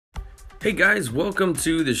Hey guys, welcome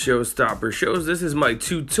to the Showstopper Shows. This is my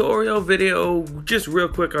tutorial video, just real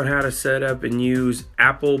quick on how to set up and use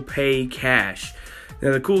Apple Pay Cash.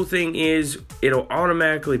 Now the cool thing is it'll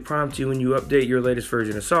automatically prompt you when you update your latest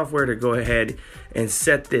version of software to go ahead and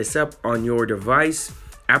set this up on your device.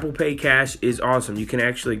 Apple Pay Cash is awesome. You can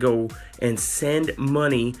actually go and send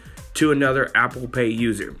money to another Apple Pay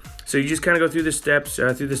user. So you just kind of go through the steps,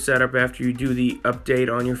 through the setup after you do the update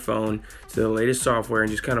on your phone to the latest software, and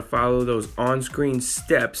just kind of follow those on-screen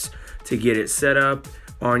steps to get it set up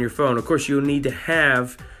on your phone. Of course, you'll need to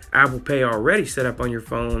have Apple Pay already set up on your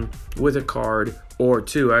phone with a card or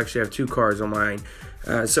two. I actually have two cards on mine.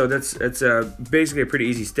 So that's basically a pretty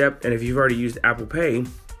easy step. And if you've already used Apple Pay,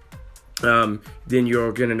 then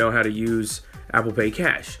you're going to know how to use Apple Pay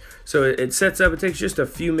Cash. So it sets up, it takes just a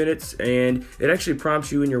few minutes, and it actually prompts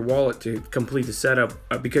you in your wallet to complete the setup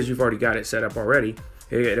because you've already got it set up already.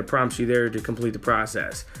 It prompts you there to complete the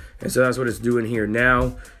process. And so that's what it's doing here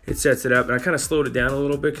now. It sets it up, and I kind of slowed it down a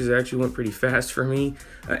little bit because it actually went pretty fast for me.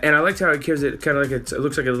 And I liked how it gives it kind of like it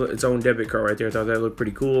looks like its own debit card right there. I thought that looked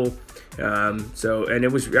pretty cool. And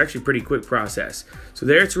it was actually a pretty quick process. So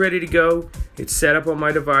there it's ready to go. It's set up on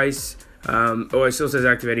my device. It still says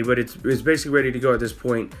activating, but it's basically ready to go at this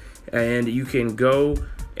point. And you can go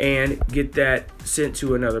and get that sent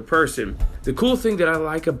to another person. The cool thing that I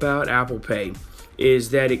like about Apple Pay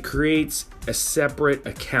is that it creates a separate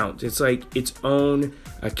account. It's like its own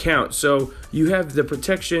account. So you have the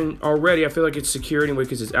protection already. I feel like it's secure anyway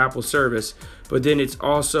because it's Apple service, but then it's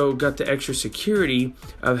also got the extra security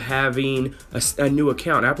of having a new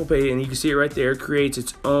account. Apple Pay, and you can see it right there, creates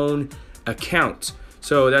its own account.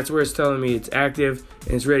 So that's where it's telling me it's active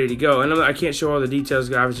and it's ready to go. And I can't show all the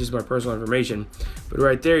details, obviously it's my personal information. But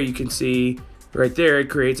right there you can see, right there it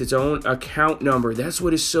creates its own account number. That's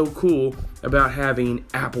what is so cool about having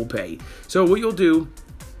Apple Pay. So what you'll do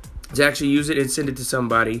is actually use it and send it to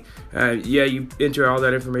somebody. You enter all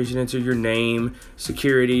that information into your name,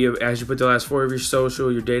 security, as you put the last four of your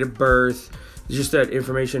social, your date of birth, just that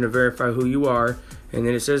information to verify who you are. And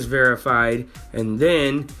then it says verified, and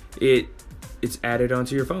then it's added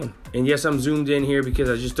onto your phone. And yes, I'm zoomed in here because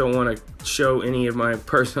I just don't want to show any of my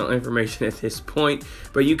personal information at this point,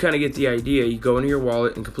 but you kind of get the idea. You go into your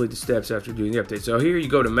wallet and complete the steps after doing the update. So here you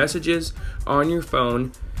go to messages on your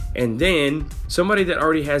phone, and then somebody that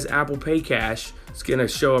already has Apple Pay Cash is going to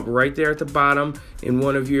show up right there at the bottom in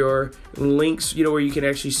one of your links, where you can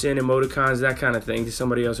actually send emoticons, that kind of thing, to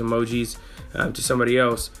somebody else, emojis to somebody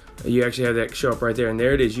else. You actually have that show up right there, and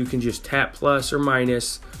there it is. You can just tap plus or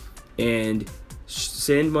minus and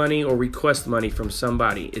send money or request money from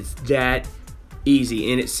somebody. It's that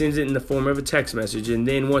easy, and it sends it in the form of a text message. And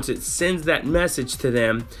then once it sends that message to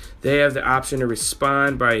them, they have the option to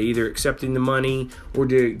respond by either accepting the money or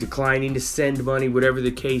declining to send money, whatever the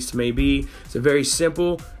case may be. It's a very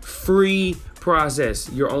simple, free process.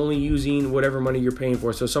 You're only using whatever money you're paying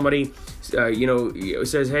for. So somebody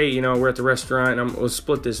says, hey, we're at the restaurant and we'll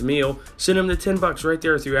split this meal, send them the $10 right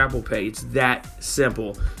there through Apple Pay. It's that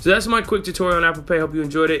simple. So that's my quick tutorial on Apple Pay. Hope you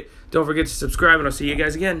enjoyed it. Don't forget to subscribe, and I'll see you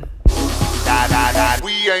guys again.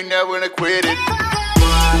 We ain't never gonna quit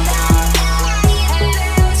it.